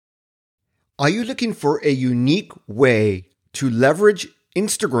Are you looking for a unique way to leverage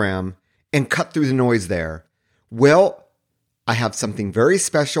Instagram and cut through the noise there? Well, I have something very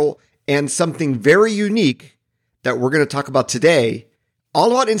special and something very unique that we're going to talk about today. All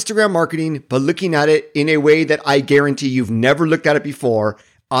about Instagram marketing, but looking at it in a way that I guarantee you've never looked at it before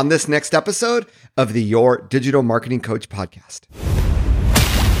on this next episode of the Your Digital Marketing Coach podcast.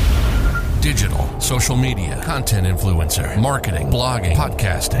 Digital, social media, content influencer, marketing, blogging,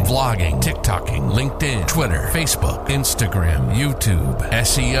 podcasting, vlogging, TikToking, LinkedIn, Twitter, Facebook, Instagram, YouTube,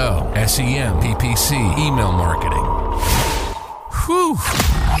 SEO, SEM, PPC, email marketing. Whew.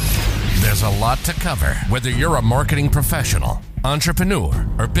 There's a lot to cover. Whether you're a marketing professional, entrepreneur,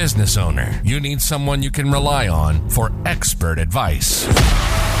 or business owner, you need someone you can rely on for expert advice.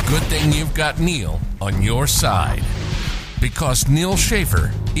 Good thing you've got Neil on your side, because Neil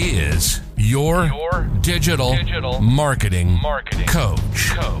Schaefer is your digital marketing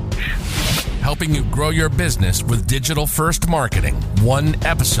coach. Helping you grow your business with digital-first marketing, one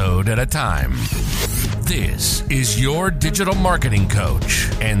episode at a time. This is your digital marketing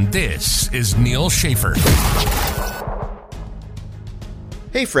coach, and this is Neil Schaefer.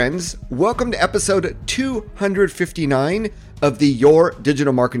 Hey friends, welcome to episode 259 of the Your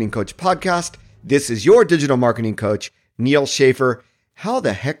Digital Marketing Coach podcast. This is your digital marketing coach, Neil Schaefer. How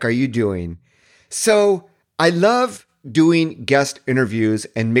the heck are you doing? So I love doing guest interviews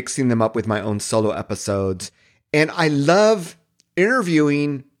and mixing them up with my own solo episodes. And I love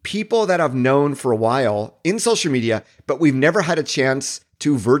interviewing people that I've known for a while in social media, but we've never had a chance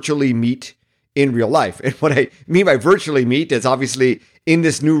to virtually meet in real life. And what I mean by virtually meet is obviously in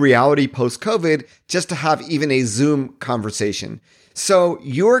this new reality post-COVID, just to have even a Zoom conversation. So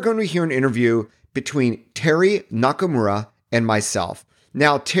you're going to hear an interview between Terry Nakamura and myself.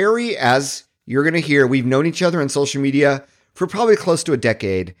 Now, Terry, as you're going to hear, we've known each other on social media for probably close to a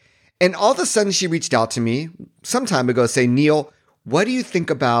decade. And all of a sudden, she reached out to me some time ago saying, Neil, what do you think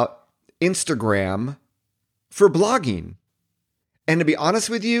about Instagram for blogging? And to be honest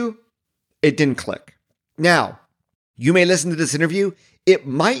with you, it didn't click. Now, you may listen to this interview. It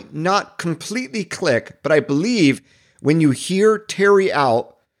might not completely click, but I believe when you hear Terry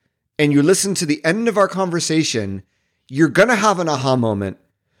out and you listen to the end of our conversation, you're going to have an aha moment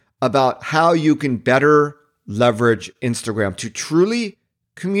about how you can better leverage Instagram to truly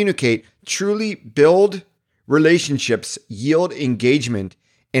communicate, truly build relationships, yield engagement,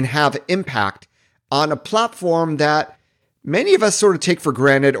 and have impact on a platform that many of us sort of take for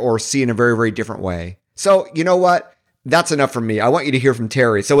granted or see in a very, very different way. So you know what? That's enough from me. I want you to hear from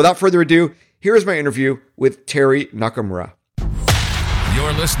Terry. So without further ado, here's my interview with Terry Nakamura.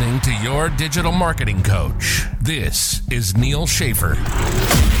 You're listening to Your Digital Marketing Coach. This is Neil Schaefer.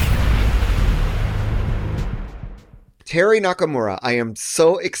 Terry Nakamura, I am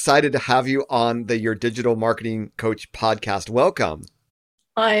so excited to have you on the Your Digital Marketing Coach podcast. Welcome.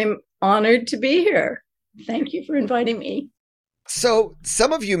 I'm honored to be here. Thank you for inviting me. So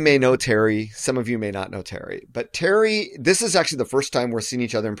some of you may know Terry, some of you may not know Terry, but Terry, this is actually the first time we're seeing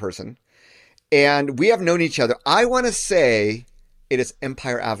each other in person, and we have known each other. I want to say it is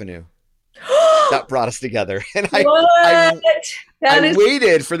Empire Avenue that brought us together. And I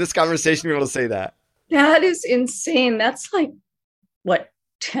waited for this conversation to be able to say that. That is insane. That's like, what,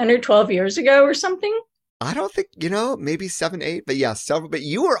 10 or 12 years ago or something? I don't think, maybe 7, 8, but yeah, several. But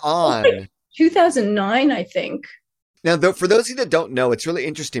you were on. Like 2009, I think. Now, for those of you that don't know, it's really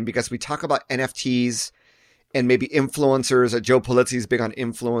interesting because we talk about NFTs and maybe influencers. Joe Pulizzi is big on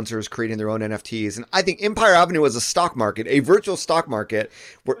influencers creating their own NFTs. And I think Empire Avenue was a stock market, a virtual stock market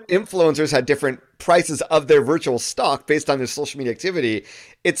where influencers had different prices of their virtual stock based on their social media activity.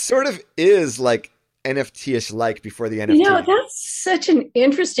 It sort of is like NFT-ish like before the NFT. That's such an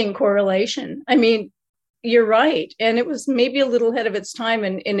interesting correlation. I mean, you're right. And it was maybe a little ahead of its time.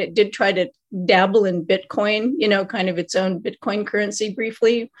 And it did try to dabble in Bitcoin, kind of its own Bitcoin currency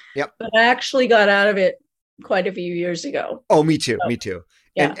briefly. Yep. But I actually got out of it quite a few years ago. Oh, me too. Me too.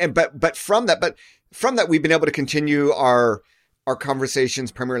 Yeah. But from that, we've been able to continue our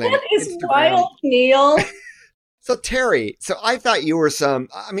conversations primarily on Instagram. That is wild, Neil. So Terry, I thought you were I'm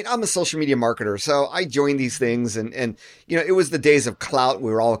a social media marketer, so I joined these things and it was the days of clout.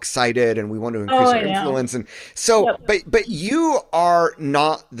 We were all excited and we wanted to increase our influence. And so, yep. but you are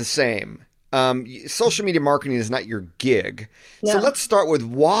not the same. Social media marketing is not your gig. No. So let's start with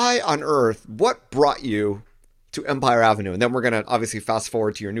what brought you to Empire Avenue? And then we're going to obviously fast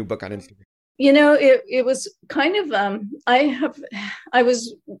forward to your new book on Instagram. It was kind of, I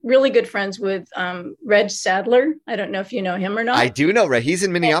was really good friends with Reg Sadler. I don't know if you know him or not. I do know Reg. He's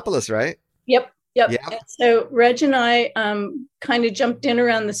in Minneapolis, right? Yep. Yep. Yeah. And so Reg and I kind of jumped in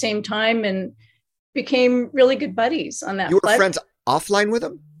around the same time and became really good buddies on that You were platform. friends offline with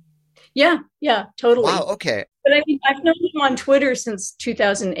him? Yeah, totally. Wow. Okay. But I mean, I've known him on Twitter since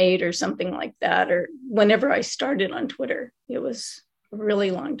 2008 or something like that, or whenever I started on Twitter. It was a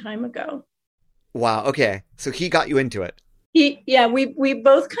really long time ago. Wow. Okay. So he got you into it. We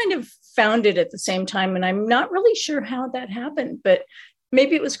both kind of found it at the same time, and I'm not really sure how that happened, but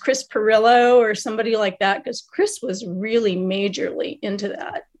maybe it was Chris Pirillo or somebody like that, because Chris was really majorly into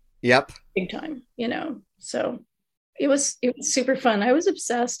that. Yep. Big time, So it was super fun. I was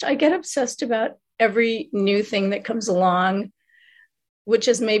obsessed. I get obsessed about every new thing that comes along, which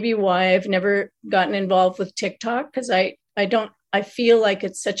is maybe why I've never gotten involved with TikTok, because I feel like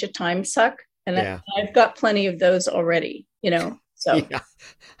it's such a time suck, and I've got plenty of those already, So yeah.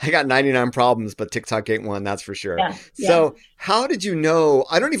 I got 99 problems, but TikTok ain't one, that's for sure. Yeah. So how did you know?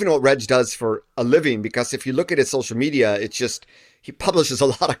 I don't even know what Reg does for a living, because if you look at his social media, it's just, he publishes a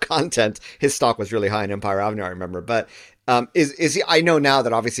lot of content. His stock was really high in Empire Avenue, I remember. But is he? I know now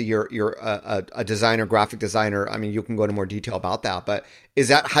that obviously you're a designer, graphic designer. I mean, you can go into more detail about that. But is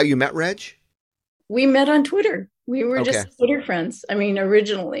that how you met Reg? We met on Twitter. We were just Twitter friends. I mean,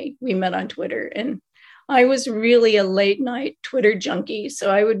 originally we met on Twitter, and I was really a late night Twitter junkie.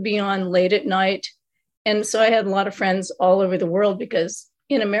 So I would be on late at night. And so I had a lot of friends all over the world, because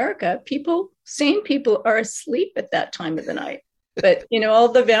in America, sane people are asleep at that time of the night. But, all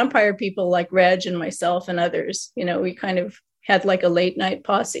the vampire people like Reg and myself and others, we kind of had like a late night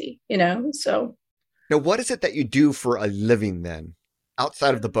posse, so. Now, what is it that you do for a living then,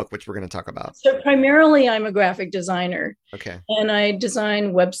 outside of the book, which we're going to talk about? So primarily I'm a graphic designer. Okay. And I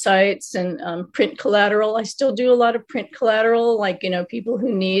design websites and print collateral. I still do a lot of print collateral, like, people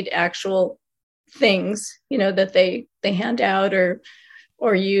who need actual things, that they hand out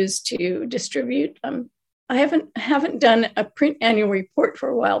or use to distribute. I haven't done a print annual report for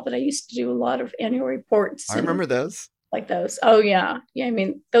a while, but I used to do a lot of annual reports. I remember those. Like those. Oh, yeah. Yeah. I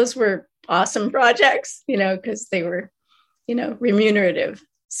mean, those were awesome projects, because they were, remunerative.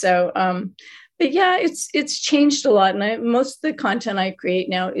 So, but yeah, it's changed a lot. And most of the content I create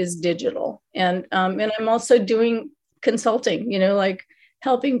now is digital. And I'm also doing consulting, like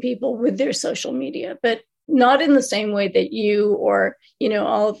helping people with their social media, but not in the same way that you or,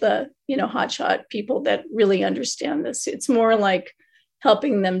 all of the, hotshot people that really understand this. It's more like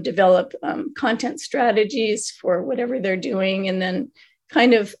helping them develop content strategies for whatever they're doing, and then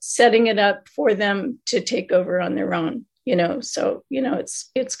kind of setting it up for them to take over on their own, So,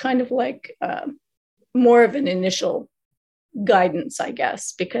 it's kind of like more of an initial guidance, I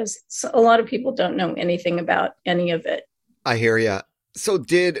guess, because a lot of people don't know anything about any of it. I hear you. So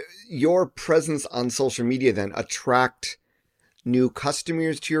did your presence on social media then attract new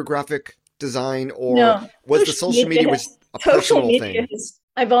customers to your graphic design, or was the social media was a personal thing?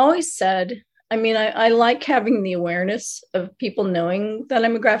 I've always said, I mean, I like having the awareness of people knowing that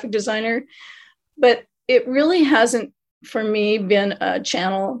I'm a graphic designer, but it really hasn't, for me, been a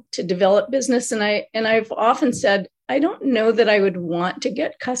channel to develop business. And I've often said, I don't know that I would want to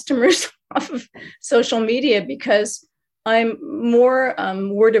get customers off of social media, because I'm more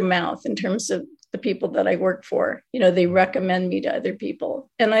word of mouth in terms of the people that I work for. They recommend me to other people.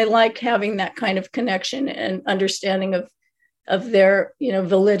 And I like having that kind of connection and understanding of their,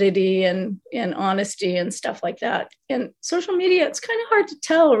 validity and honesty and stuff like that. And social media, it's kind of hard to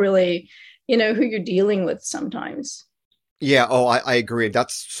tell really, who you're dealing with sometimes. Yeah. Oh, I agree.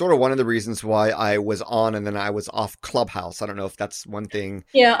 That's sort of one of the reasons why I was on and then I was off Clubhouse. I don't know if that's one thing.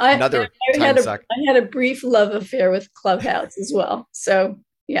 Yeah. I had a brief love affair with Clubhouse as well. So,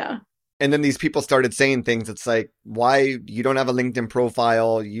 yeah. And then these people started saying things. It's like, why you don't have a LinkedIn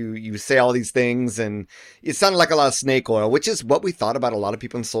profile? You say all these things, and it sounded like a lot of snake oil, which is what we thought about a lot of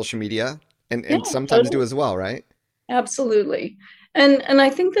people in social media, and sometimes do as well, right? Absolutely. And I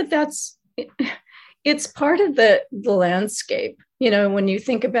think it's part of the landscape. When you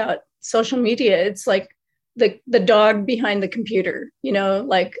think about social media, it's like the dog behind the computer,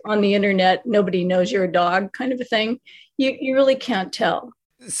 like on the internet, nobody knows you're a dog kind of a thing. You really can't tell.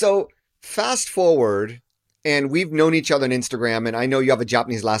 So fast forward, and we've known each other on Instagram, and I know you have a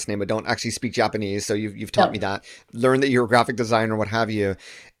Japanese last name, but don't actually speak Japanese. So you've taught me that, learned that you're a graphic designer, what have you.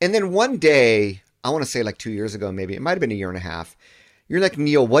 And then one day, I want to say like 2 years ago, maybe it might've been a year and a half. You're like,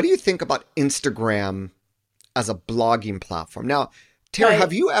 Neil, what do you think about Instagram as a blogging platform? Now, Tara,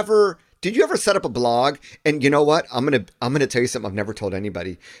 did you ever set up a blog? And you know what? I'm going to tell you something I've never told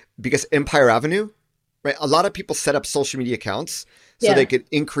anybody, because Empire Avenue, right? A lot of people set up social media accounts so they could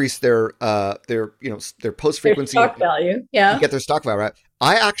increase their post frequency, their stock value. Yeah. Get their stock value, right?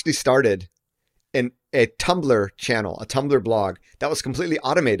 I actually started a Tumblr channel, a Tumblr blog that was completely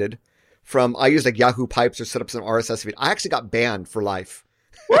automated from, I used like Yahoo Pipes or set up some RSS feed. I actually got banned for life.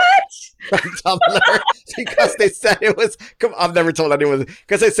 What? From Tumblr because they said it was, I've never told anyone,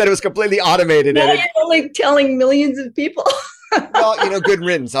 because they said it was completely automated. Now and you're only telling millions of people. Well, good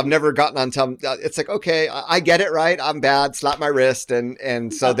riddance. I've never gotten on Tumblr. It's like, okay, I get it, right? I'm bad. Slap my wrist.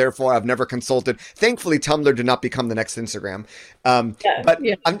 And so therefore I've never consulted. Thankfully, Tumblr did not become the next Instagram. I'm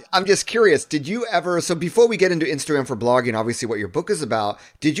just curious. Did you ever, so before we get into Instagram for blogging, obviously what your book is about,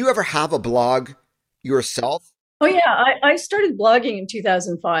 did you ever have a blog yourself? Oh yeah, I started blogging in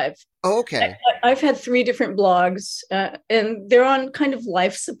 2005. Oh, okay. I've had 3 different blogs, and they're on kind of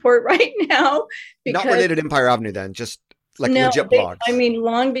life support right now. Not related to Empire Avenue then, just like legit blogs. I mean,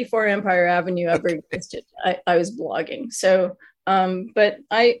 long before Empire Avenue ever existed, I was blogging. So, but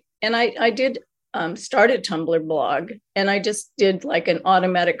I did start a Tumblr blog, and I just did like an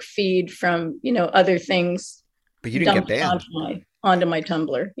automatic feed from, other things. But you didn't get banned. Onto my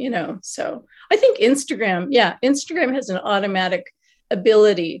Tumblr, so I think Instagram has an automatic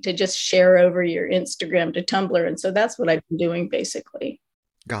ability to just share over your Instagram to Tumblr. And so that's what I've been doing basically.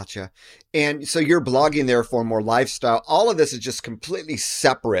 Gotcha. And so you're blogging there for more lifestyle. All of this is just completely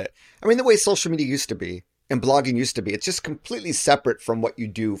separate. I mean, the way social media used to be and blogging used to be, it's just completely separate from what you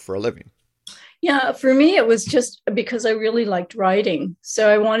do for a living. Yeah, for me, it was just because I really liked writing. So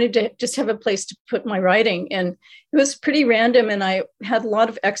I wanted to just have a place to put my writing. And it was pretty random. And I had a lot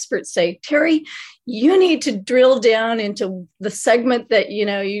of experts say, Terry, you need to drill down into the segment that,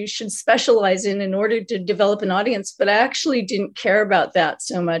 you should specialize in order to develop an audience. But I actually didn't care about that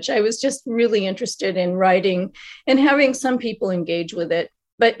so much. I was just really interested in writing and having some people engage with it.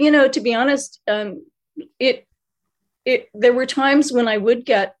 But, to be honest, there were times when I would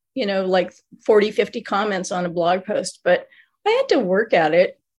get like 40, 50 comments on a blog post, but I had to work at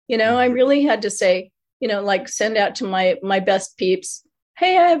it. I really had to say, like send out to my best peeps,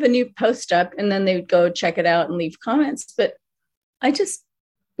 hey, I have a new post up, and then they would go check it out and leave comments. But I just,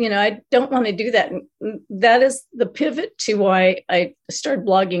 I don't want to do that. And that is the pivot to why I started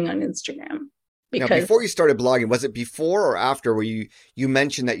blogging on Instagram. Because now, before you started blogging, was it before or after where you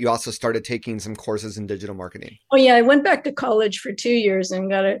mentioned that you also started taking some courses in digital marketing? Oh, yeah. I went back to college for 2 years and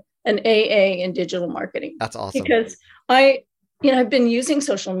got an AA in digital marketing. That's awesome. Because I've been using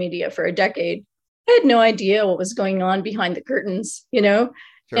social media for a decade. I had no idea what was going on behind the curtains,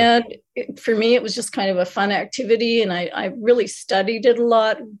 Sure. And for me, it was just kind of a fun activity. And I really studied it a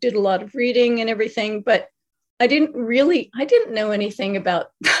lot, did a lot of reading and everything. But I didn't know anything about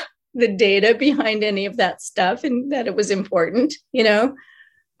the data behind any of that stuff and that it was important, it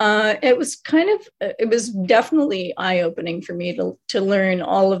was definitely eye-opening for me to learn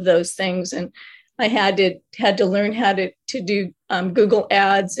all of those things. And I had to learn how to do Google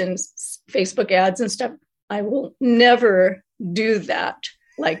ads and Facebook ads and stuff. I will never do that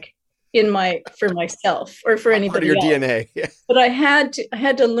like for myself or for anybody else. Part of your DNA. Yeah. But I had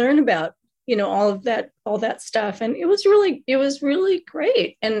to learn about all that stuff. And it was really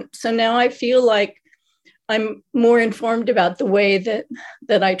great. And so now I feel like I'm more informed about the way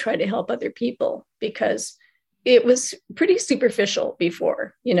that I try to help other people, because it was pretty superficial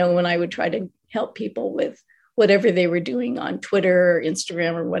before, when I would try to help people with whatever they were doing on Twitter or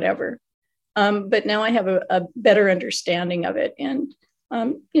Instagram or whatever. But now I have a better understanding of it. And,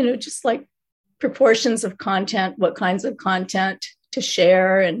 just like proportions of content, what kinds of content to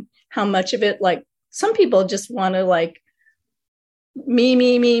share and how much of it, like some people just want to like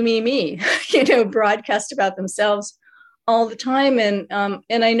me, broadcast about themselves all the time. And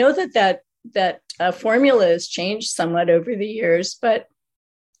I know that formula has changed somewhat over the years, but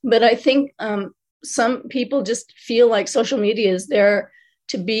I think some people just feel like social media is there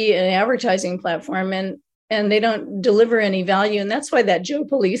to be an advertising platform and they don't deliver any value. And that's why that Joe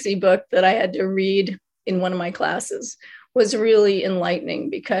Polisi book that I had to read in one of my classes was really enlightening,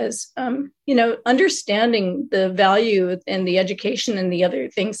 because, understanding the value and the education and the other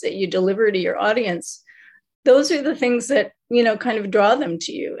things that you deliver to your audience, those are the things that, kind of draw them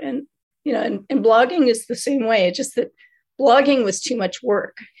to you. And, and blogging is the same way. It's just that blogging was too much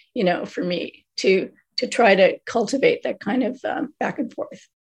work, for me to try to cultivate that kind of back and forth.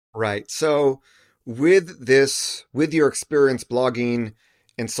 Right. So with your experience blogging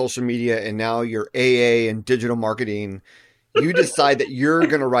and social media, and now your AA and digital marketing, you decide that you're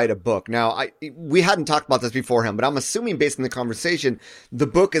going to write a book. Now, we hadn't talked about this beforehand, but I'm assuming based on the conversation, the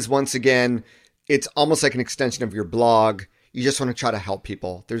book is once again, it's almost like an extension of your blog. You just want to try to help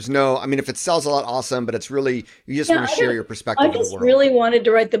people. There's if it sells a lot, awesome, but it's really, you just want to share your perspective. I just really wanted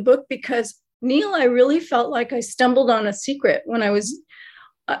to write the book because, Neil, I really felt like I stumbled on a secret when I was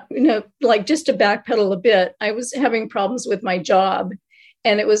like just to backpedal a bit, I was having problems with my job.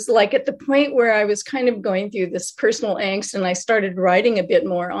 And it was like at the point where I was kind of going through this personal angst and I started writing a bit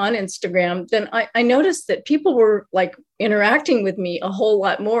more on Instagram, then I noticed that people were like interacting with me a whole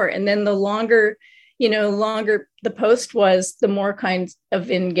lot more. And then the longer the post was, the more kinds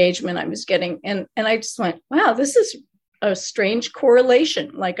of engagement I was getting. And I just went, wow, this is a strange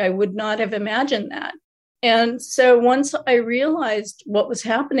correlation. Like I would not have imagined that. And so once I realized what was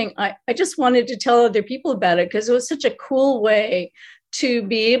happening, I just wanted to tell other people about it because it was such a cool way to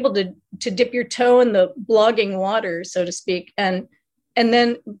be able to dip your toe in the blogging water, so to speak, and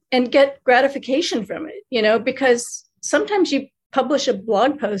get gratification from it, because sometimes you publish a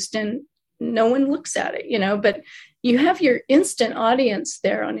blog post and no one looks at it, but you have your instant audience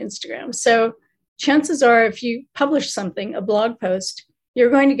there on Instagram. So chances are if you publish something, a blog post, you're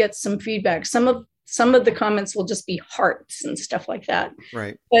going to get some feedback. Some of the comments will just be hearts and stuff like that.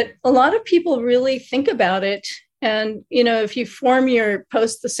 Right. But a lot of people really think about it. And, if you form your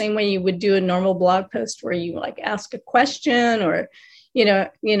post the same way you would do a normal blog post where you like ask a question or,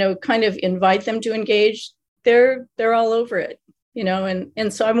 kind of invite them to engage, they're all over it,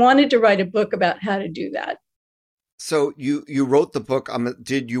 and so I wanted to write a book about how to do that. So you wrote the book.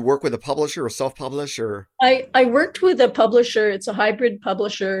 Did you work with a publisher or self-publish or? I worked with a publisher. It's a hybrid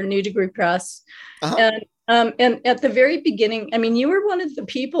publisher, New Degree Press. Uh-huh. And at the very beginning, I mean, you were one of the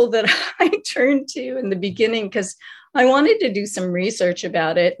people that I turned to in the beginning because I wanted to do some research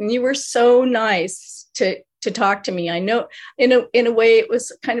about it. And you were so nice to talk to me. I know in a way it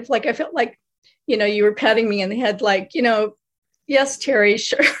was kind of like, I felt like, you were patting me on the head, like, yes, Terry,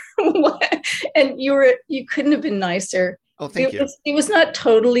 sure. And you couldn't have been nicer. Oh, thank you. It was not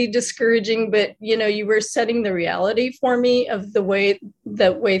totally discouraging, but you were setting the reality for me of the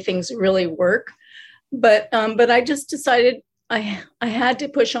way things really work. But I just decided I had to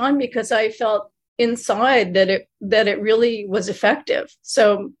push on because I felt inside that it really was effective.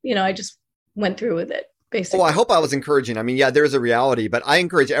 So I just went through with it. Basically. Oh, I hope I was encouraging. I mean, yeah, there's a reality, but I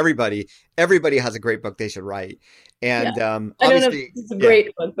encourage everybody. Everybody has a great book they should write. And I obviously, don't know if it's a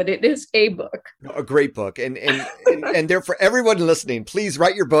great book, but it is a book. A great book. And there for everyone listening, please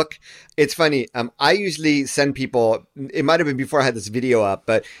write your book. It's funny. I usually send people, it might have been before I had this video up,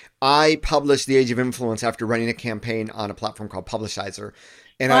 but I published The Age of Influence after running a campaign on a platform called Publishizer.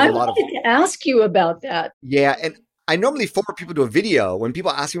 And I wanted to ask you about that. Yeah. And I normally forward people to a video when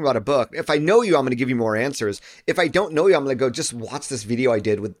people ask me about a book. If I know you, I'm going to give you more answers. If I don't know you, I'm going to go just watch this video I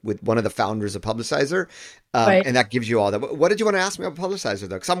did with one of the founders of Publishizer. Right. And that gives you all that. What did you want to ask me about Publishizer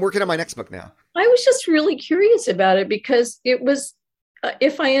though? Because I'm working on my next book now. I was just really curious about it because it was,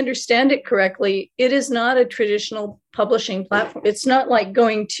 if I understand it correctly, it is not a traditional publishing platform. It's not like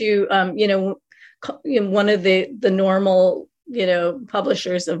going to, one of the normal,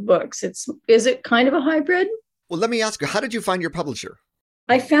 publishers of books. Is it kind of a hybrid? Well, let me ask you, how did you find your publisher?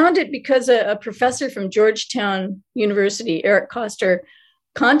 I found it because a professor from Georgetown University, Eric Koster,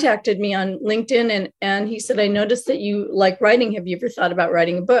 contacted me on LinkedIn and he said, I noticed that you like writing. Have you ever thought about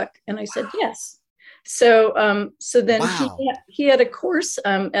writing a book? And I said, yes. So then wow. he had a course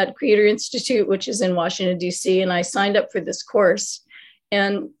at Creator Institute, which is in Washington, D.C. And I signed up for this course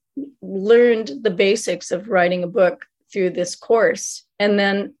and learned the basics of writing a book through this course. And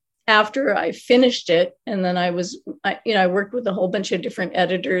then after I finished it, and then I worked with a whole bunch of different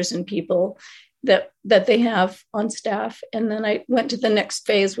editors and people that they have on staff. And then I went to the next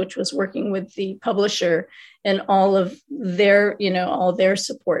phase, which was working with the publisher and all of their, all their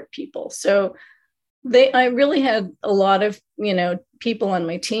support people. So I really had a lot of, people on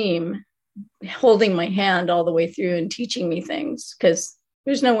my team holding my hand all the way through and teaching me things because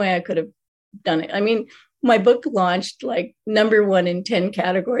there's no way I could have done it. I mean, my book launched like #1 in 10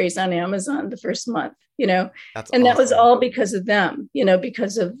 categories on Amazon the first month, That's and awesome. That was all because of them,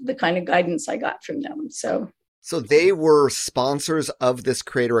 because of the kind of guidance I got from them. So they were sponsors of this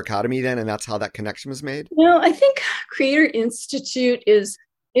Creator Academy then, and that's how that connection was made? I think Creator Institute is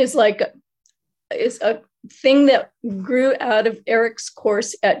a thing that grew out of Eric's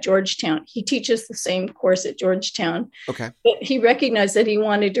course at Georgetown. He teaches the same course at Georgetown. Okay. But he recognized that he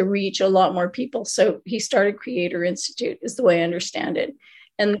wanted to reach a lot more people. So he started Creator Institute is the way I understand it.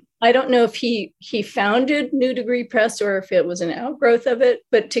 And I don't know if he founded New Degree Press or if it was an outgrowth of it,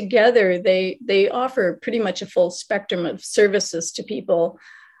 but together they offer pretty much a full spectrum of services to people.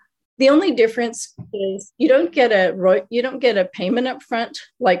 The only difference is you don't get a payment up front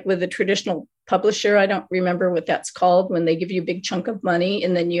like with a traditional publisher. I don't remember what that's called when they give you a big chunk of money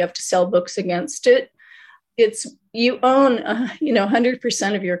and then you have to sell books against it. It's you own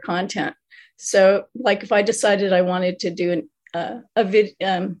 100% of your content. So like if I decided I wanted to do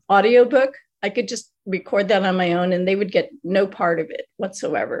audiobook, I could just record that on my own and they would get no part of it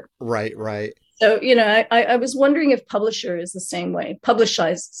whatsoever. Right, right. So, I was wondering if Publisher is the same way,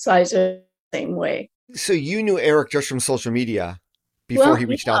 Publishizer the same way. So you knew Eric just from social media before he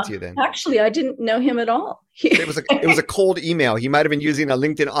reached out to you then? Actually, I didn't know him at all. It was a cold email. He might have been using a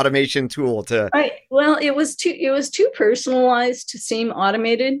LinkedIn automation tool to. Right. Well, it was too personalized to seem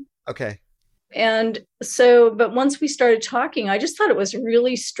automated. Okay. And so, but once we started talking, I just thought it was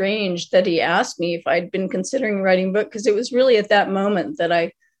really strange that he asked me if I'd been considering writing a book, because it was really at that moment that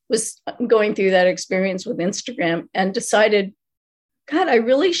I was going through that experience with Instagram and decided, God, I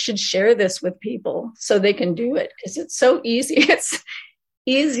really should share this with people so they can do it, because it's so easy.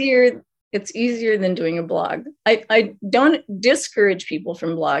 It's easier than doing a blog. I don't discourage people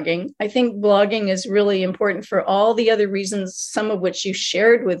from blogging. I think blogging is really important for all the other reasons, some of which you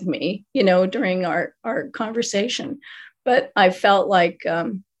shared with me, during our conversation. But I felt like,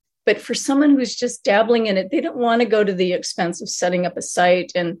 but for someone who's just dabbling in it, they don't want to go to the expense of setting up a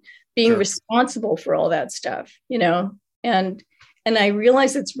site and being responsible for all that stuff, and I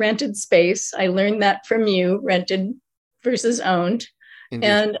realize it's rented space. I learned that from you, rented versus owned. Indeed.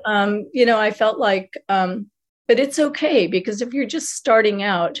 And, I felt like, but it's okay, because if you're just starting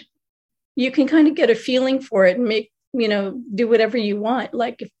out, you can kind of get a feeling for it and do whatever you want.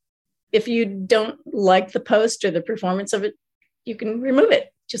 Like if you don't like the post or the performance of it, you can remove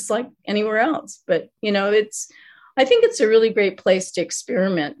it just like anywhere else. But, I think it's a really great place to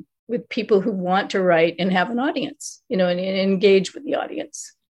experiment with people who want to write and have an audience, and engage with the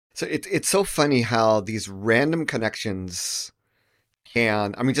audience. So it's so funny how these random connections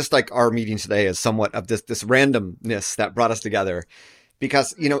can, just like our meeting today is somewhat of this randomness that brought us together,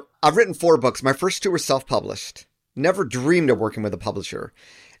 because, I've written 4 books. My first 2 were self-published, never dreamed of working with a publisher.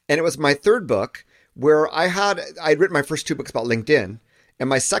 And it was my 3rd book where I'd written my first 2 books about LinkedIn. And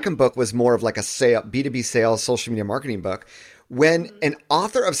my second book was more of like a B2B sales, social media marketing book, when an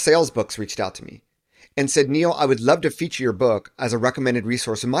author of sales books reached out to me and said, Neil, I would love to feature your book as a recommended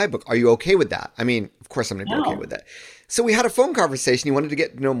resource in my book. Are you okay with that? Of course I'm going to be okay with that. So we had a phone conversation. He wanted to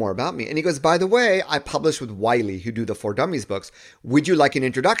get to know more about me. And he goes, by the way, I published with Wiley, who do the For Dummies books. Would you like an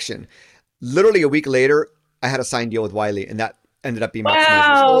introduction? Literally a week later, I had a signed deal with Wiley, and that ended up being my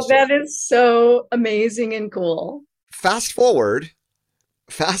Wow, that is so amazing and cool. Fast forward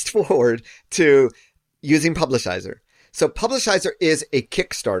to using Publishizer. So Publishizer is a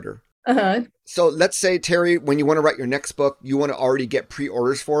Kickstarter. Uh-huh. So let's say, Terry, when you want to write your next book, you want to already get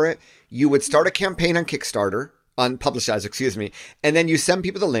pre-orders for it. You would start a campaign on Kickstarter, on Publishizer, and then you send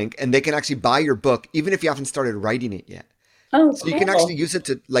people the link and they can actually buy your book, even if you haven't started writing it yet. Oh, so you can actually use it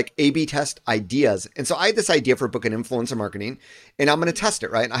to like A/B test ideas. And so I had this idea for a book in influencer marketing, and I'm going to test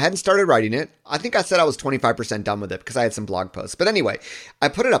it, right? And I hadn't started writing it. I think I said I was 25% done with it because I had some blog posts. But anyway, I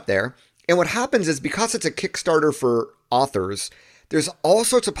put it up there. And what happens is, because it's a Kickstarter for authors, there's all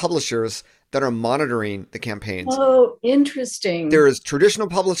sorts of publishers that are monitoring the campaigns. Oh, interesting. There's traditional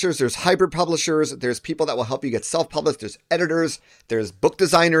publishers, there's hybrid publishers, there's people that will help you get self-published, there's editors, there's book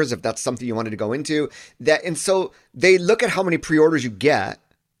designers, if that's something you wanted to go into. And so they look at how many pre-orders you get,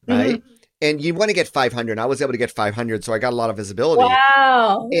 right? Mm-hmm. And you want to get 500. I was able to get 500, so I got a lot of visibility.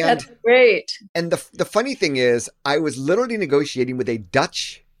 Wow, that's great. And the funny thing is, I was literally negotiating with a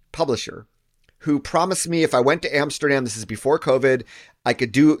Dutch publisher who promised me if I went to Amsterdam, this is before COVID, I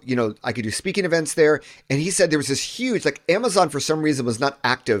could do speaking events there. And he said there was this huge, like Amazon for some reason was not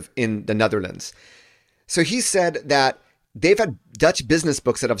active in the Netherlands. So he said that they've had Dutch business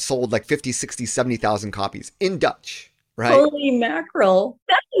books that have sold like 50, 60, 70,000 copies in Dutch, right? Holy mackerel.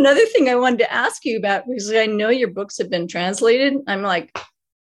 That's another thing I wanted to ask you about, because I know your books have been translated. I'm like,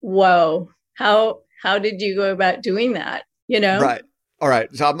 whoa, how did you go about doing that? Right. All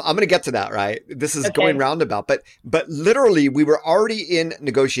right. So I'm going to get to that, right? This is going roundabout, but literally we were already in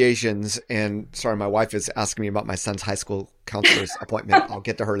negotiations, and sorry, my wife is asking me about my son's high school counselor's appointment. I'll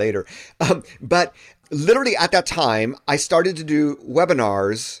get to her later. But literally at that time, I started to do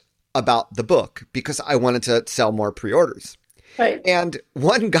webinars about the book because I wanted to sell more pre-orders. Right. And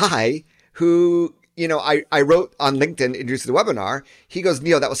one guy who, I wrote on LinkedIn, introduced the webinar. He goes,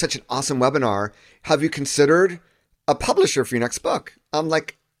 Neil, that was such an awesome webinar. Have you considered a publisher for your next book? I'm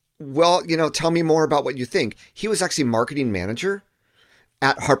like, well, tell me more about what you think. He was actually marketing manager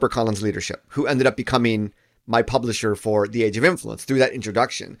at HarperCollins Leadership, who ended up becoming my publisher for The Age of Influence through that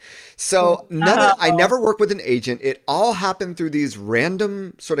introduction. So I never worked with an agent. It all happened through these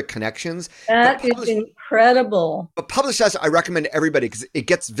random sort of connections. That is incredible. But Publishizer, I recommend to everybody because it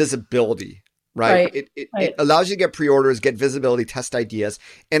gets visibility. Right. It allows you to get pre-orders, get visibility, test ideas.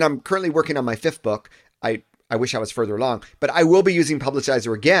 And I'm currently working on my 5th book. I I wish I was further along, but I will be using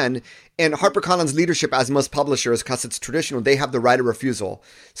Publishizer again. And HarperCollins leadership, as most publishers, because it's traditional, they have the right of refusal.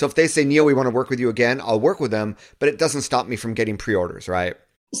 So if they say, Neil, we want to work with you again, I'll work with them, but it doesn't stop me from getting pre-orders, right?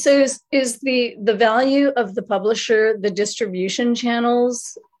 So is the value of the publisher, the distribution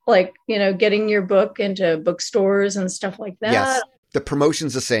channels, like, getting your book into bookstores and stuff like that? Yes. The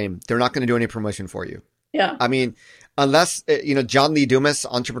promotion's the same. They're not going to do any promotion for you. Yeah. I mean, unless, John Lee Dumas,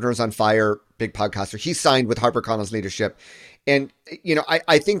 Entrepreneurs on Fire, big podcaster, he signed with HarperCollins leadership. And,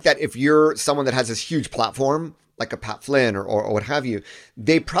 I think that if you're someone that has this huge platform, like a Pat Flynn or what have you,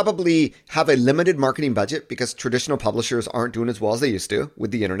 they probably have a limited marketing budget because traditional publishers aren't doing as well as they used to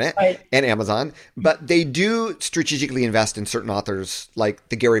with the internet and Amazon. But they do strategically invest in certain authors like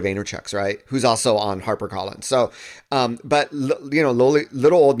the Gary Vaynerchuk's, right? Who's also on HarperCollins. So,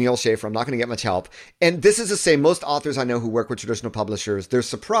 little old Neil Schaefer, I'm not going to get much help. And this is the same. Most authors I know who work with traditional publishers, they're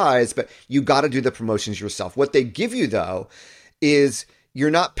surprised, but you got to do the promotions yourself. What they give you, though, is you're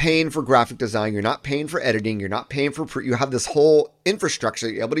not paying for graphic design. You're not paying for editing. You're not paying for, you have this whole infrastructure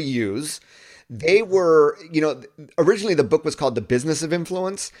that you're able to use. They were, originally the book was called The Business of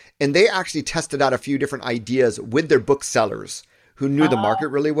Influence, and they actually tested out a few different ideas with their booksellers who knew the market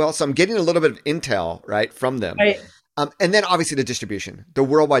really well. So I'm getting a little bit of intel, right, from them. Right. And then obviously the distribution, the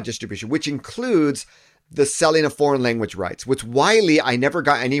worldwide distribution, which includes the selling of foreign language rights. With Wiley, I never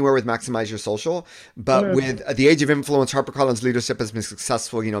got anywhere with Maximize Your Social, but with The Age of Influence, HarperCollins leadership has been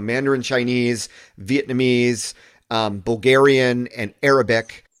successful. Mandarin Chinese, Vietnamese, Bulgarian, and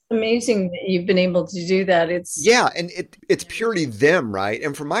Arabic. Amazing that you've been able to do that. And it's purely them, right?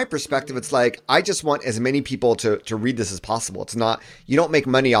 And from my perspective, it's like I just want as many people to read this as possible. It's not, you don't make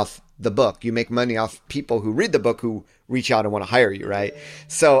money off the book. You make money off people who read the book who reach out and want to hire you, right?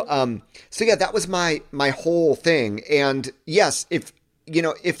 So yeah, that was my whole thing. And yes, if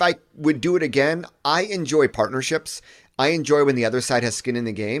I would do it again, I enjoy partnerships. I enjoy when the other side has skin in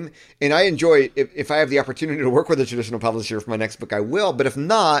the game. And I enjoy, if I have the opportunity to work with a traditional publisher for my next book, I will. But if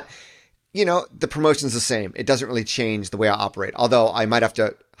not, the promotion's the same. It doesn't really change the way I operate. Although I might have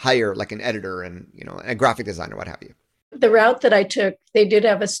to hire like an editor and, a graphic designer, what have you. The route that I took, they did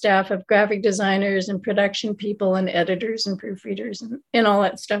have a staff of graphic designers and production people and editors and proofreaders and all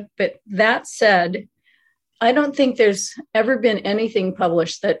that stuff. But that said, I don't think there's ever been anything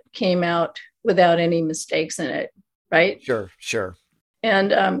published that came out without any mistakes in it. Right? Sure.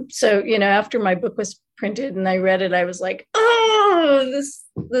 And so, after my book was printed and I read it, I was like, oh,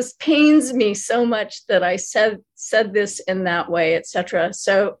 this pains me so much that I said this in that way, etc.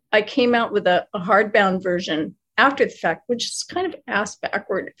 So I came out with a hardbound version after the fact, which is kind of ass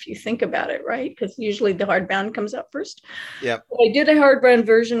backward if you think about it, right? Because usually the hardbound comes out first. Yeah. I did a hardbound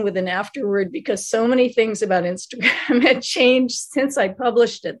version with an afterword because so many things about Instagram had changed since I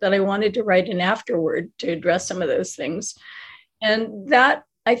published it that I wanted to write an afterword to address some of those things. And that,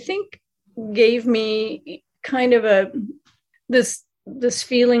 I think, gave me kind of this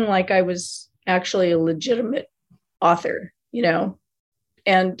feeling like I was actually a legitimate author,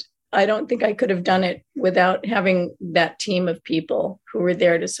 and I don't think I could have done it without having that team of people who were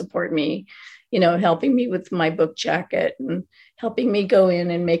there to support me, helping me with my book jacket and helping me go in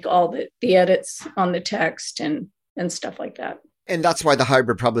and make all the edits on the text and stuff like that. And that's why the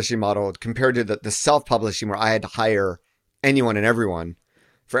hybrid publishing model, compared to the self-publishing where I had to hire anyone and everyone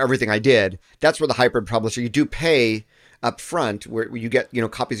for everything I did, that's where the hybrid publisher, you do pay up front where you get,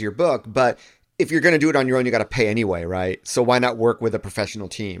 copies of your book, but if you're going to do it on your own, you got to pay anyway, right? So why not work with a professional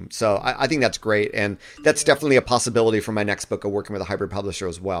team? So I think that's great. And that's definitely a possibility for my next book of working with a hybrid publisher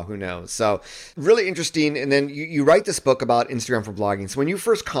as well. Who knows? So really interesting. And then you write this book about Instagram for blogging. So when you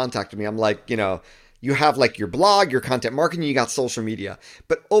first contacted me, I'm like, you have like your blog, your content marketing, you got social media.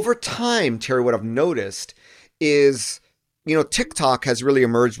 But over time, Terry, what I've noticed is, TikTok has really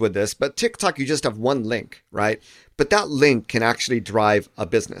emerged with this, but TikTok, you just have one link, right? But that link can actually drive a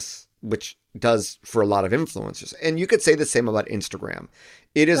business, which does for a lot of influencers. And you could say the same about Instagram.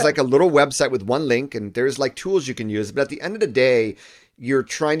 It is like a little website with one link and there's like tools you can use. But at the end of the day, you're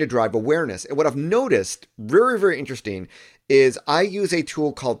trying to drive awareness. And what I've noticed, very, very interesting, is I use a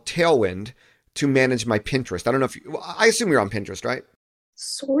tool called Tailwind to manage my Pinterest. I don't know I assume you're on Pinterest, right?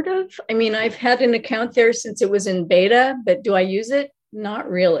 Sort of. I mean, I've had an account there since it was in beta, but do I use it? Not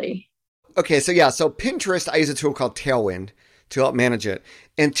really. Okay. So Pinterest, I use a tool called Tailwind to help manage it.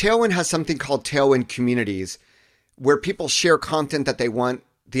 And Tailwind has something called Tailwind Communities, where people share content that they want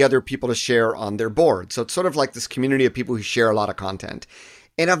the other people to share on their board. So it's sort of like this community of people who share a lot of content.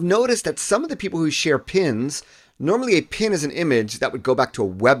 And I've noticed that some of the people who share pins, normally a pin is an image that would go back to a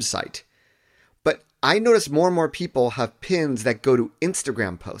website. But I notice more and more people have pins that go to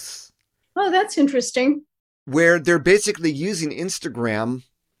Instagram posts. Oh, that's interesting. where they're basically using Instagram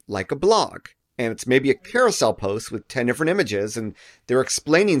like a blog. And it's maybe a carousel post with 10 different images and they're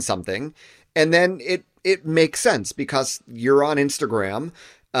explaining something. And then it makes sense because you're on Instagram.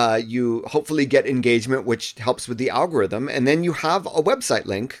 You hopefully get engagement, which helps with the algorithm. And then you have a website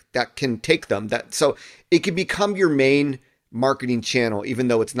link that can take them. So it can become your main marketing channel, even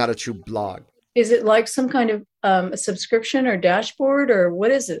though it's not a true blog. Is it like some kind of a subscription or dashboard, or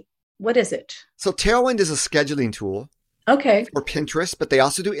what is it? What is it? So Tailwind is a scheduling tool. Okay. For Pinterest, but they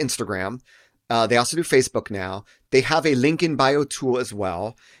also do Instagram. They also do Facebook now. They have a link in bio tool as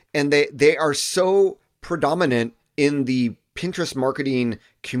well. And they are so predominant in the Pinterest marketing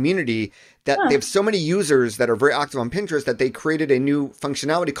community that they have so many users that are very active on Pinterest that they created a new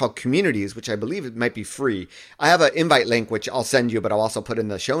functionality called Communities, which I believe it might be free. I have an invite link, which I'll send you, but I'll also put in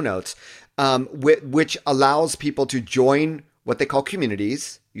the show notes, which allows people to join what they call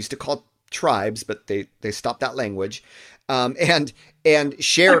communities. Used to call tribes, but they stopped that language, and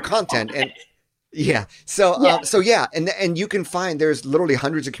share content. And yeah. And you can find there's literally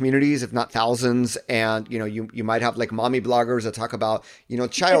hundreds of communities, if not thousands. And, you might have like mommy bloggers that talk about,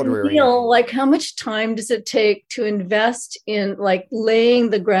 child rearing. Like how much time does it take to invest in like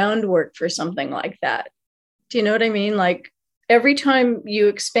laying the groundwork for something like that? Do you know what I mean? Like every time you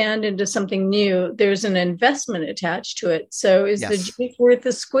expand into something new, there's an investment attached to it. So is the juice worth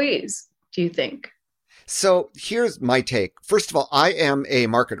the squeeze, do you think? So here's my take. First of all, I am a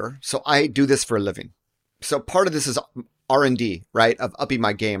marketer, so I do this for a living. So part of this is R&D, right? Of upping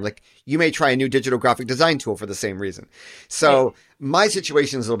my game. Like you may try a new digital graphic design tool for the same reason. So my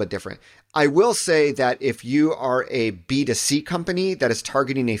situation is a little bit different. I will say that if you are a B2C company that is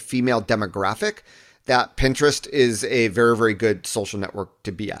targeting a female demographic, that Pinterest is a very, very good social network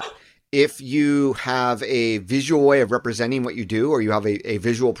to be at. If you have a visual way of representing what you do, or you have a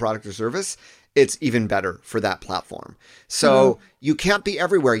visual product or service, it's even better for that platform. So you can't be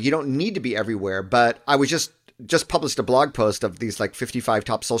everywhere. You don't need to be everywhere. But I was just published a blog post of these like 55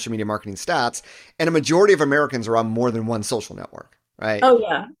 top social media marketing stats, and a majority of Americans are on more than one social network, right? Oh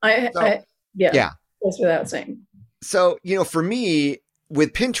yeah. Yeah. Goes without saying. So, for me,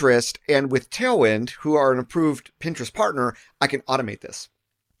 with Pinterest and with Tailwind, who are an approved Pinterest partner, I can automate this.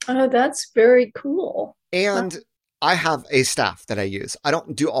 Oh, that's very cool. And I have a staff that I use. I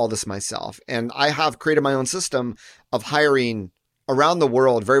don't do all this myself. And I have created my own system of hiring around the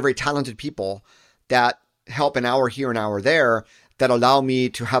world very, very talented people that help an hour here, an hour there, that allow me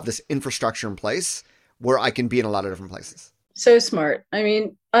to have this infrastructure in place where I can be in a lot of different places. So smart. I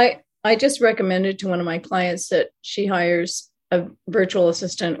mean, I just recommended to one of my clients that she hires a virtual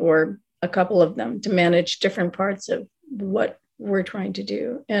assistant or a couple of them to manage different parts of what we're trying to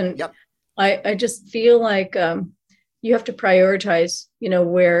do. And I just feel like you have to prioritize,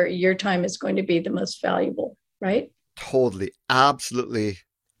 where your time is going to be the most valuable, right? Totally. Absolutely.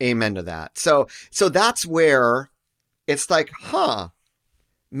 Amen to that. So that's where it's like,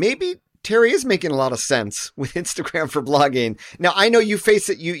 maybe Terry is making a lot of sense with Instagram for blogging. Now, I know you face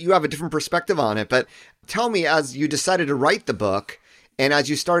it, you have a different perspective on it, but tell me, as you decided to write the book and as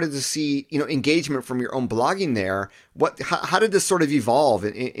you started to see, engagement from your own blogging there, how did this sort of evolve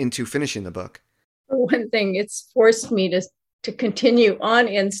into finishing the book? One thing, it's forced me to continue on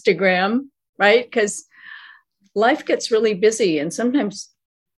Instagram, right? Because life gets really busy and sometimes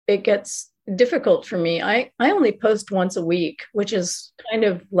it gets difficult for me. I only post once a week, which is kind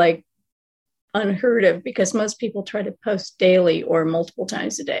of like unheard of because most people try to post daily or multiple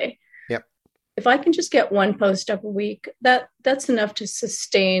times a day. Yep. If I can just get one post up a week, that's enough to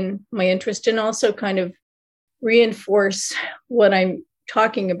sustain my interest and also kind of reinforce what I'm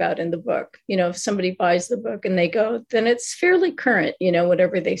talking about in the book. If somebody buys the book and they go, then it's fairly current,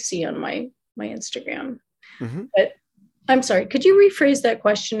 whatever they see on my Instagram. Mm-hmm. But I'm sorry, could you rephrase that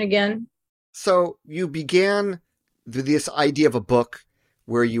question again? So you began this idea of a book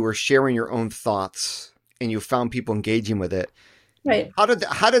where you were sharing your own thoughts and you found people engaging with it. Right. How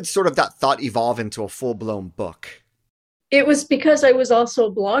did sort of that thought evolve into a full-blown book? It was because I was also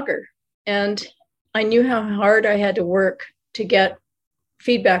a blogger and I knew how hard I had to work to get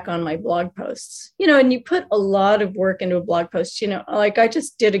feedback on my blog posts, and you put a lot of work into a blog post, like I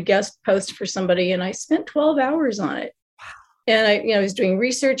just did a guest post for somebody and I spent 12 hours on it. And I was doing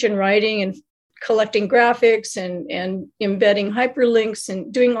research and writing and collecting graphics and embedding hyperlinks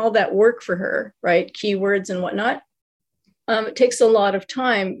and doing all that work for her, right? Keywords and whatnot. It takes a lot of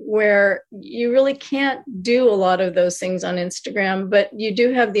time where you really can't do a lot of those things on Instagram, but you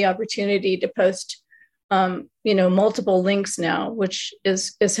do have the opportunity to post multiple links now, which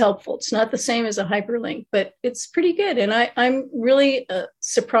is helpful. It's not the same as a hyperlink, but it's pretty good. And I'm really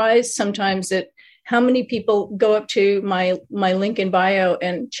surprised sometimes at how many people go up to my link in bio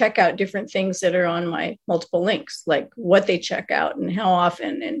and check out different things that are on my multiple links, like what they check out and how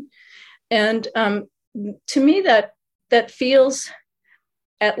often. And to me, that feels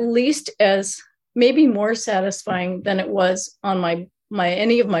at least as maybe more satisfying than it was on my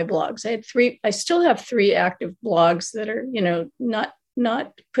any of my blogs. I still have 3 active blogs that are,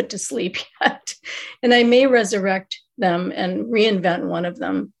 not put to sleep yet. And I may resurrect them and reinvent one of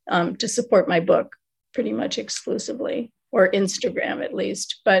them to support my book pretty much exclusively, or Instagram at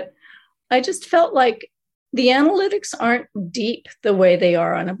least. But I just felt like the analytics aren't deep the way they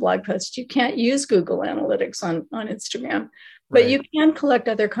are on a blog post. You can't use Google Analytics on Instagram, but you can collect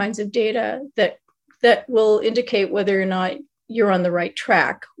other kinds of data that will indicate whether or not you're on the right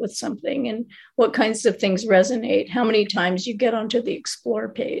track with something and what kinds of things resonate, how many times you get onto the explore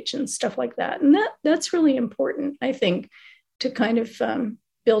page and stuff like that. And that's really important, I think, to kind of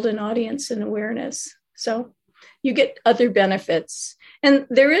build an audience and awareness. So you get other benefits. And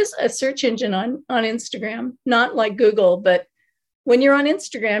there is a search engine on Instagram, not like Google, but when you're on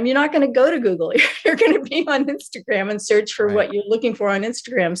Instagram, you're not going to go to Google. You're going to be on Instagram and search for what you're looking for on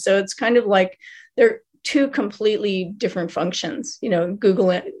Instagram. So it's kind of like they're 2 completely different functions,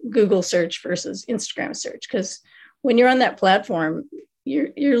 Google search versus Instagram search. Because when you're on that platform,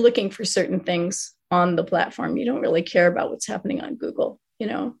 you're looking for certain things on the platform. You don't really care about what's happening on Google,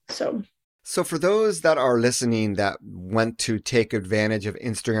 So for those that are listening that want to take advantage of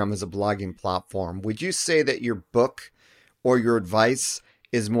Instagram as a blogging platform, would you say that your book or your advice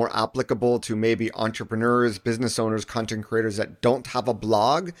is more applicable to maybe entrepreneurs, business owners, content creators that don't have a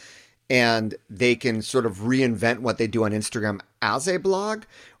blog, and they can sort of reinvent what they do on Instagram as a blog?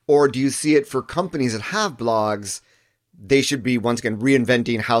 Or do you see it for companies that have blogs, they should be, once again,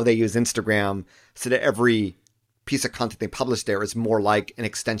 reinventing how they use Instagram so that every piece of content they publish there is more like an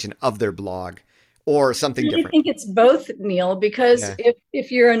extension of their blog or something different? I think it's both, Neil, because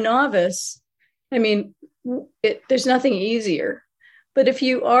if you're a novice, I mean, there's nothing easier. But if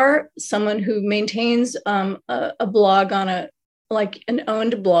you are someone who maintains a blog on like an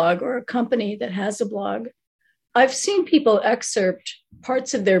owned blog or a company that has a blog, I've seen people excerpt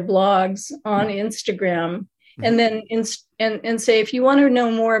parts of their blogs on Instagram and then and say, if you want to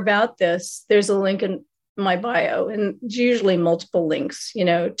know more about this, there's a link in my bio, and it's usually multiple links,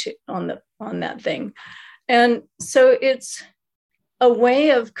 on that thing. And so it's a way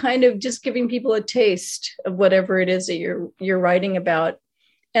of kind of just giving people a taste of whatever it is that you're writing about.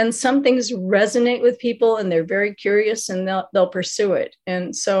 And some things resonate with people and they're very curious and they'll pursue it.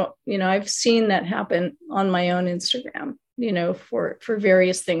 And so, I've seen that happen on my own Instagram, for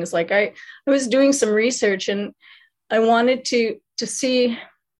various things. Like I was doing some research and I wanted to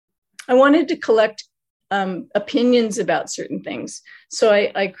collect opinions about certain things. So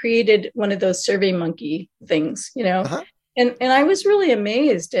I created one of those Survey Monkey things, Uh-huh. And I was really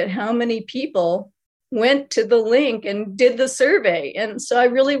amazed at how many people went to the link and did the survey. And so I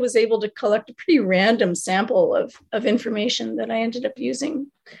really was able to collect a pretty random sample of information that I ended up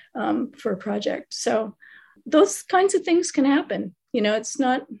using for a project. So those kinds of things can happen. It's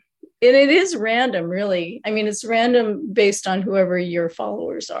not, and it is random, really. I mean, it's random based on whoever your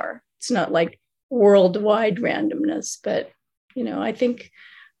followers are. It's not like worldwide randomness, but, I think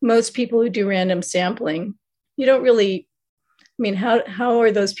most people who do random sampling, you don't really, how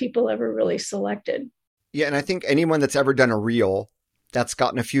are those people ever really selected? Yeah, and I think anyone that's ever done a reel that's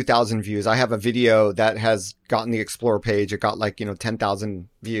gotten a few thousand views. I have a video that has gotten the Explore page. It got 10,000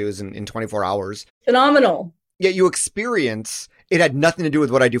 views in 24 hours. Phenomenal. Yeah, you experience, it had nothing to do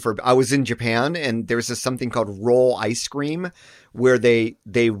with what I do I was in Japan, and there's something called roll ice cream where they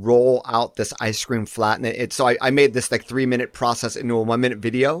roll out this ice cream flat. And so I made this 3-minute process into a 1-minute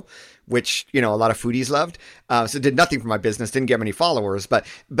video, which, a lot of foodies loved. So it did nothing for my business, didn't get many followers, but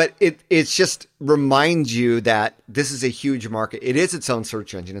it's just reminds you that this is a huge market. It is its own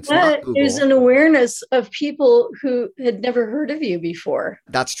search engine. It's not Google. There's an awareness of people who had never heard of you before.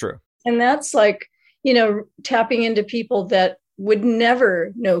 That's true. And that's tapping into people that would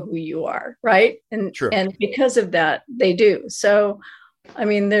never know who you are, right? And True. And because of that, they do. So,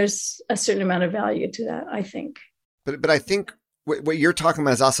 there's a certain amount of value to that, I think. But I think what you're talking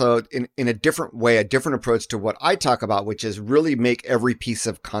about is also in a different way, a different approach to what I talk about, which is really make every piece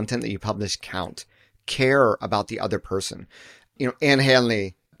of content that you publish count, care about the other person. Anne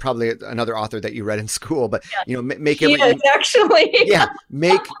Hanley, probably another author that you read in school, but make every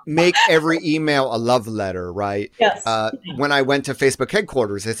make every email a love letter, right? Yes. When I went to Facebook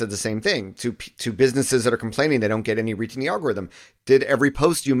headquarters, they said the same thing to businesses that are complaining they don't get any reach in the algorithm. Did every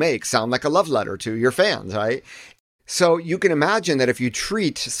post you make sound like a love letter to your fans, right? So you can imagine that if you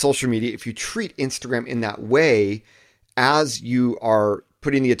treat social media, if you treat Instagram in that way, as you are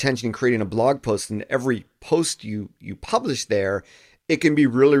putting the attention and creating a blog post, and every post you publish there, it can be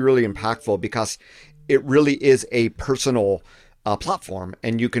really, really impactful because it really is a personal platform,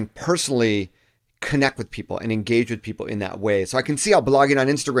 and you can personally connect with people and engage with people in that way. So I can see how blogging on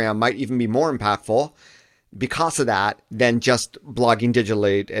Instagram might even be more impactful because of that than just blogging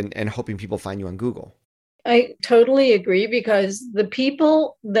digitally and hoping people find you on Google. I totally agree, because the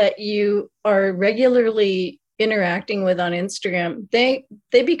people that you are regularly interacting with on Instagram, they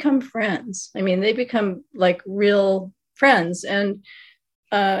become friends. I mean, they become like real friends. And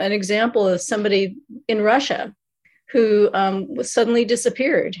an example is somebody in Russia who was suddenly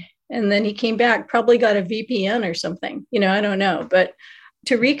disappeared. And then he came back, probably got a VPN or something, I don't know. But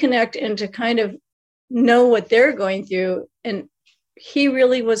to reconnect and to kind of know what they're going through. And he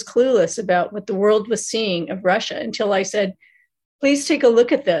really was clueless about what the world was seeing of Russia until I said, please take a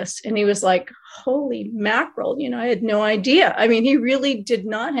look at this. And he was like, holy mackerel, I had no idea. I mean, he really did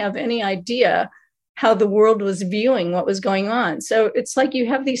not have any idea how the world was viewing what was going on. So it's like you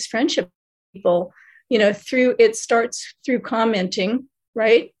have these friendship people, it starts through commenting,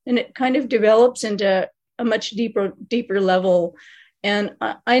 right? And it kind of develops into a much deeper level. And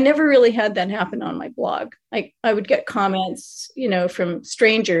I never really had that happen on my blog. I would get comments, from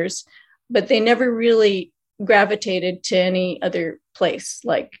strangers, but they never really gravitated to any other place,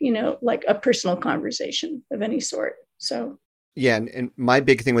 like a personal conversation of any sort. So. Yeah. And my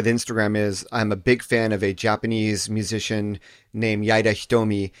big thing with Instagram is I'm a big fan of a Japanese musician named Yaida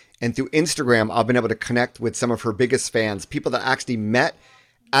Hitomi. And through Instagram, I've been able to connect with some of her biggest fans, people that actually met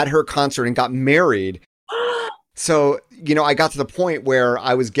at her concert and got married. So, I got to the point where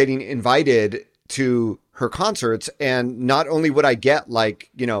I was getting invited to her concerts, and not only would I get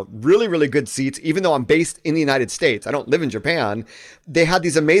really, really good seats, even though I'm based in the United States, I don't live in Japan, they had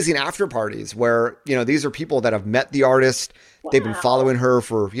these amazing after parties where, these are people that have met the artist. Wow. They've been following her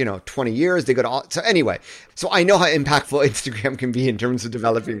for, 20 years. They go to so anyway, so I know how impactful Instagram can be in terms of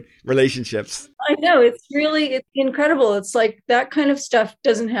developing relationships. I know it's incredible. It's like that kind of stuff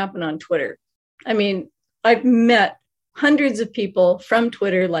doesn't happen on Twitter. I mean, I've met hundreds of people from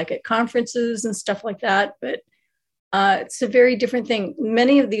Twitter, like at conferences and stuff like that, but it's a very different thing.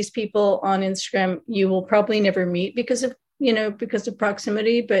 Many of these people on Instagram, you will probably never meet because of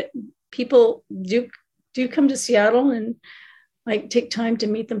proximity, but people do come to Seattle and take time to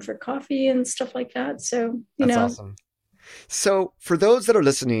meet them for coffee and stuff like that. So, That's awesome. So for those that are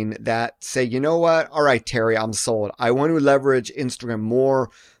listening that say, you know what, all right, Terry, I'm sold. I want to leverage Instagram more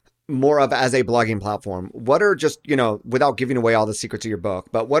of as a blogging platform. What are just, without giving away all the secrets of your book,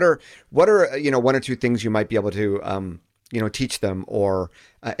 but what are, one or two things you might be able to, teach them or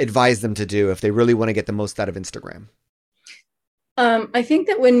advise them to do if they really want to get the most out of Instagram? I think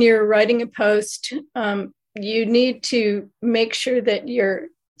that when you're writing a post, you need to make sure that you're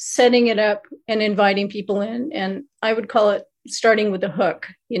setting it up and inviting people in. And I would call it starting with a hook,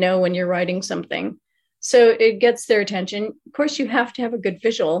 when you're writing something. So it gets their attention. Of course, you have to have a good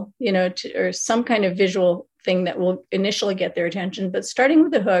visual, or some kind of visual thing that will initially get their attention, but starting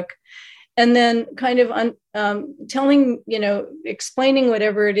with a hook and then kind of telling, explaining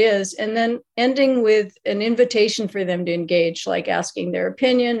whatever it is, and then ending with an invitation for them to engage, like asking their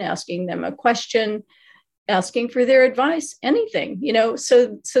opinion, asking them a question, asking for their advice, anything,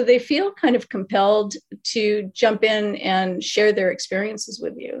 so they feel kind of compelled to jump in and share their experiences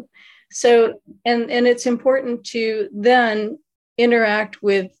with you. So, and it's important to then interact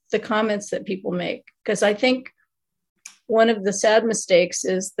with the comments that people make, because I think one of the sad mistakes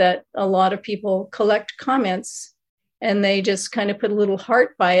is that a lot of people collect comments and they just kind of put a little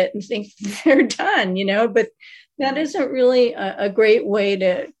heart by it and think they're done, but that isn't really a great way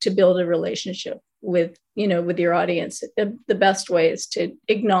to build a relationship with your audience. The best way is to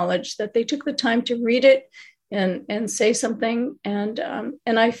acknowledge that they took the time to read it and say something. And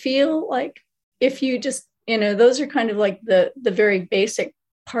I feel like if you just, those are kind of like the very basic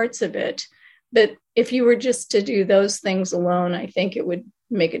parts of it. But if you were just to do those things alone, I think it would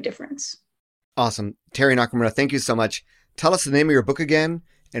make a difference. Awesome. Terry Nakamura, thank you so much. Tell us the name of your book again,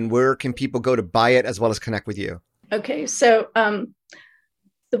 and where can people go to buy it as well as connect with you? Okay. So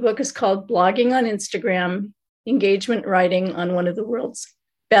the book is called Blogging on Instagram, Engagement Writing on One of the World's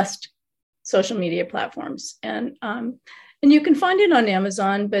Best Social Media Platforms. And you can find it on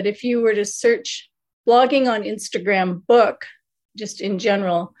Amazon, but if you were to search Blogging on Instagram book, just in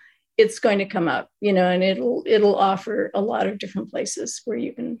general, it's going to come up, and it'll offer a lot of different places where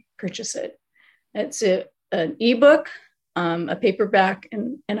you can purchase it. It's an ebook, a paperback,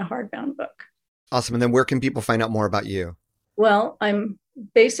 and a hardbound book. Awesome. And then where can people find out more about you? Well, I'm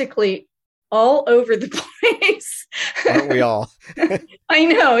basically all over the place. Aren't we all? I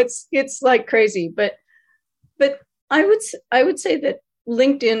know it's like crazy, but I would say that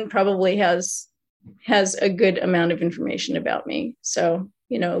LinkedIn probably has a good amount of information about me. So,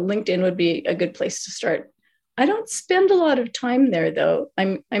 LinkedIn would be a good place to start. I don't spend a lot of time there though.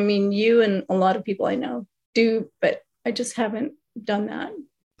 I mean, you and a lot of people I know do, but I just haven't done that.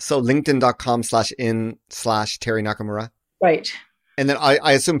 So linkedin.com/in/Terry Nakamura. Right. And then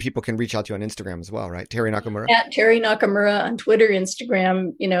I assume people can reach out to you on Instagram as well, right? Terry Nakamura. At Terry Nakamura on Twitter,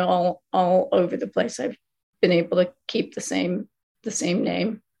 Instagram, all over the place. I've been able to keep the same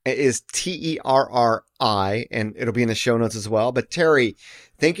name. It is Terri, and it'll be in the show notes as well. But Terry,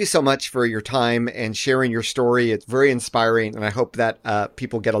 thank you so much for your time and sharing your story. It's very inspiring, and I hope that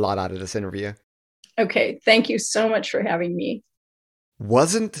people get a lot out of this interview. Okay. Thank you so much for having me.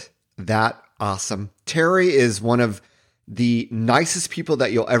 Wasn't that awesome? Terry is one of the nicest people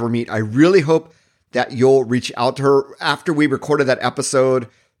that you'll ever meet. I really hope that you'll reach out to her. After we recorded that episode,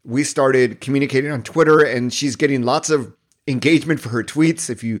 we started communicating on Twitter, and she's getting lots of engagement for her tweets.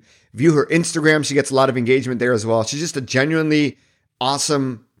 If you view her Instagram, she gets a lot of engagement there as well. She's just a genuinely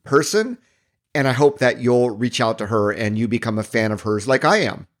awesome person, and I hope that you'll reach out to her and you become a fan of hers like I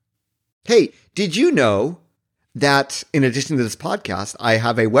am. Hey, did you know that in addition to this podcast, I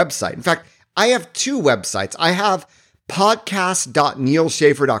have a website? In fact, I have two websites. I have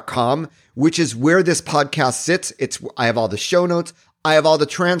podcast.neilschaefer.com, which is where this podcast sits. I have all the show notes. I have all the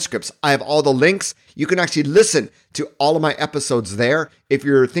transcripts. I have all the links. You can actually listen to all of my episodes there. If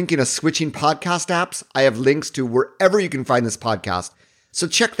you're thinking of switching podcast apps, I have links to wherever you can find this podcast. So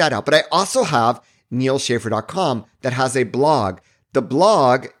check that out. But I also have neilschaefer.com that has a blog. The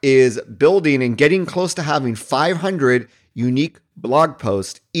blog is building and getting close to having 500 unique blog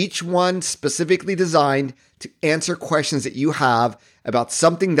posts, each one specifically designed to answer questions that you have about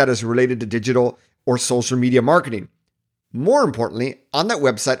something that is related to digital or social media marketing. More importantly, on that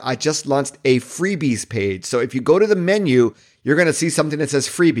website, I just launched a freebies page. So if you go to the menu, you're going to see something that says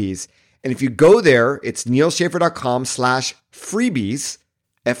freebies. And if you go there, it's neilschaefer.com/freebies,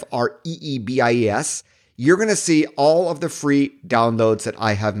 FREEBIES. You're going to see all of the free downloads that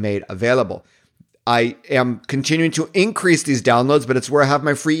I have made available. I am continuing to increase these downloads, but it's where I have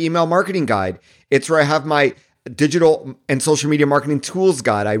my free email marketing guide. It's where I have my digital and social media marketing tools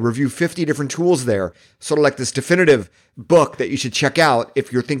guide. I review 50 different tools there, sort of like this definitive book that you should check out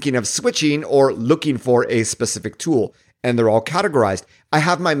if you're thinking of switching or looking for a specific tool. And they're all categorized. I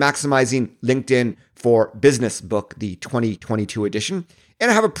have my Maximizing LinkedIn for Business book, the 2022 edition. And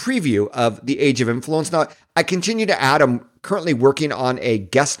I have a preview of The Age of Influence. Now, I continue to add, I'm currently working on a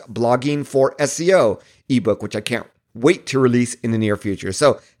guest blogging for SEO ebook, which I can't wait to release in the near future.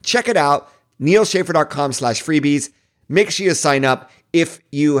 So check it out, neilschaefer.com/freebies. Make sure you sign up. If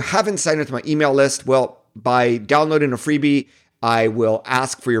you haven't signed up to my email list, well, by downloading a freebie, I will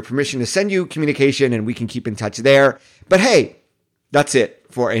ask for your permission to send you communication and we can keep in touch there. But hey, that's it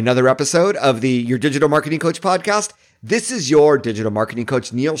for another episode of the Your Digital Marketing Coach podcast. This is your digital marketing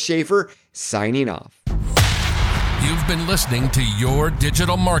coach, Neil Schaefer, signing off. You've been listening to Your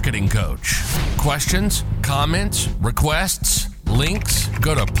Digital Marketing Coach. Questions, comments, requests, links?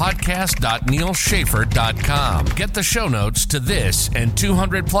 Go to podcast.neilschaefer.com. Get the show notes to this and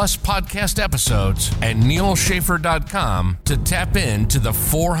 200 plus podcast episodes and neilschaefer.com to tap into the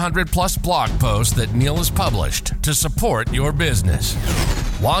 400 plus blog posts that Neil has published to support your business.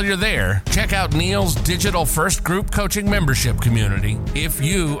 While you're there, check out Neil's Digital First Group Coaching Membership Community if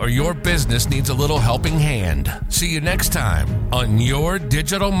you or your business needs a little helping hand. See you next time on Your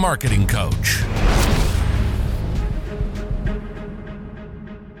Digital Marketing Coach.